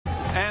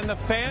And the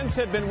fans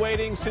have been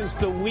waiting since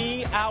the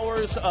wee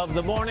hours of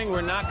the morning.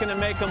 We're not going to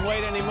make them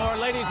wait anymore.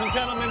 Ladies and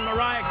gentlemen,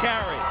 Mariah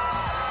Carey.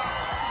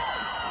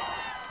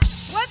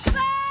 What's up,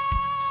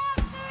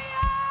 New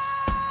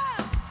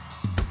York?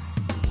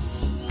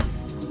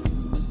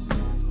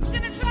 I'm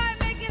going to try and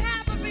make it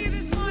happen for you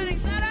this morning.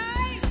 Is that all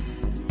right?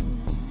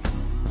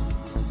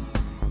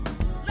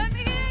 Let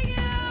me hear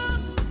you.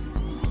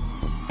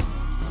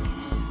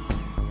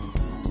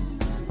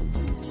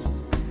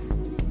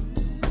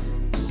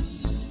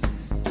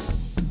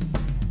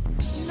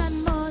 Not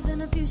more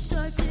than a few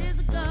short years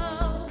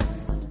ago,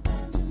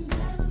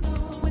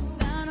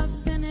 without a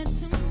penny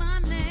to my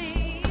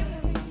name,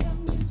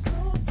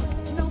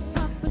 no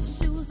proper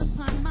shoes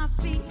upon my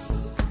feet,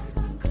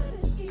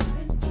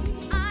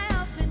 I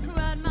often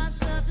cried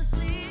myself to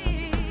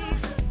sleep,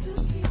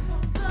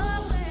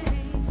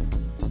 going,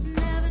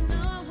 never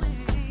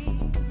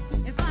knowing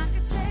if I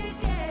could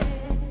take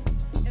it,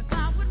 if I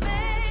would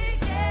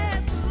make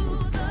it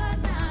through the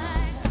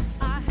night.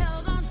 I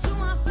held on to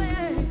my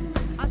faith,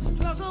 I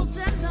struggled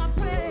and I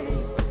prayed,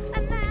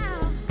 and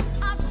now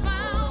I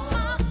found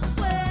my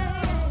way.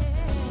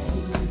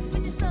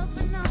 When you're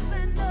selling up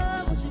and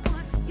know what you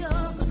want,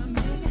 you're gonna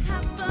make it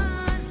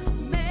happen,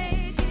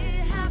 make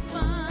it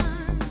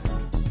happen.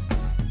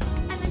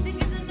 And if you're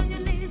getting on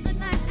your knees at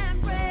night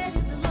and pray to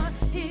the Lord,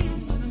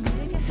 He's gonna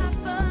make it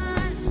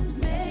happen,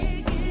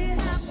 make it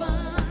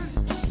happen.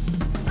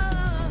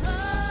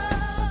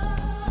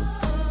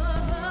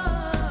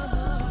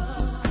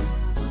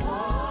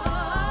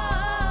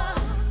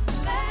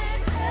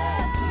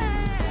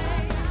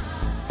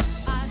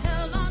 I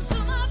held on to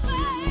my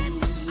faith,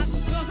 I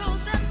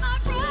struggled and I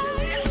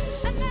prayed,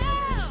 and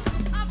now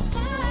I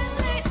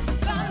finally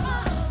found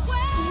my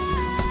way.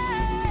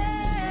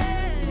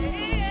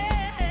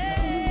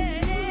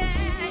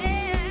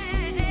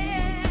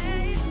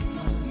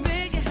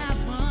 Make it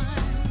happen.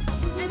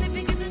 And if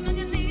you're getting on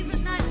your knees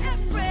at night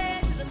and pray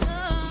to the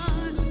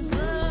Lord,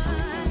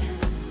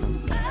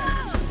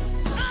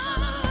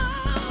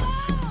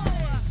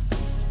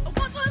 I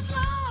once was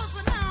lost,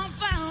 but now I'm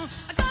found.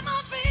 I got my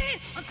feet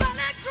on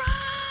solid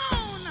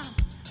ground.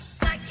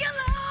 Thank you,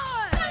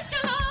 Lord. Thank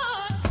you,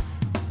 Lord.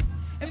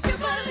 If you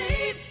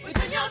believe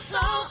within your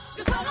soul,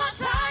 just hold on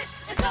tight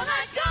and don't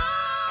let go.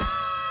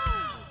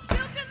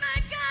 You can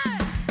make it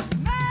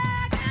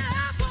happen.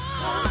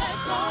 Don't let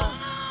go.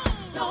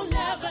 Don't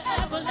never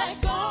ever let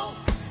go.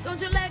 Don't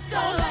you let go.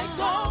 Don't let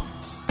go.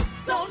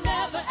 Don't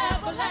never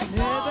ever let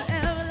go. Never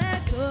ever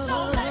let go.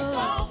 Don't let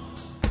go.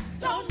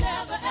 Don't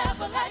never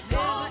ever let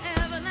go. Never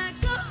ever let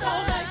go.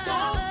 Don't let go.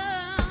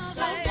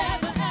 Don't never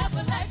ever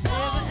let go.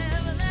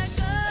 Never ever let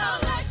go.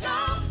 Don't let go.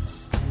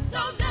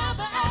 Don't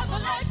never ever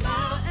let go.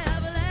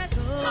 Never ever let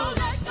go. Don't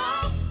let go.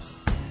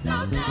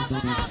 Don't never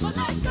ever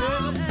let go.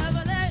 Never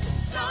ever let.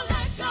 Don't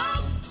let go.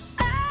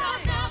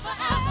 Don't never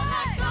ever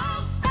let go.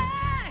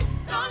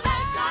 Don't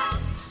let go.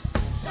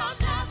 Don't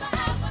never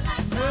ever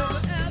let go.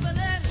 Never ever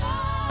let go.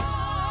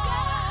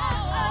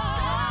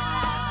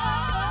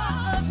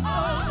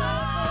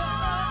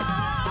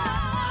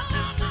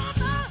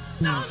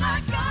 Don't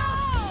let go.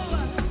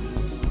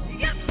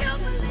 If you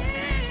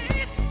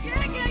believe,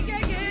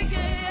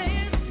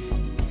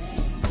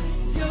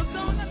 you're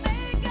gonna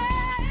make it.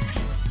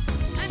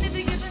 And if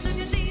you're getting on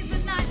your knees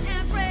at night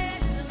and pray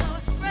to the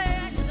Lord, pray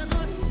to the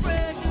Lord,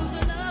 pray to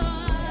the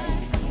Lord.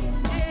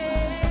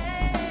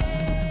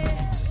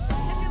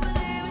 If you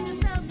believe in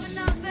yourself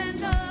enough and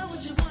know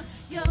what you want,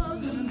 you're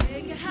gonna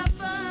make it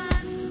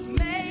happen,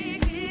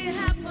 make it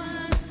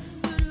happen.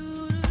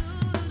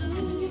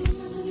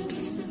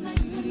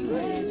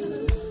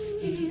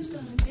 He's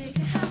gonna make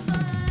it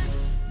happen,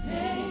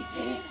 make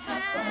it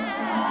happen.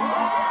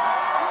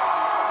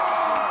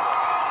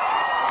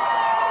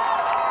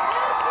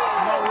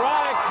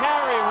 Mariah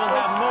Carey will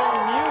have more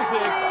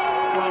music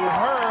from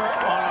her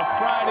on a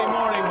Friday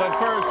morning. But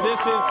first, this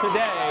is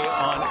Today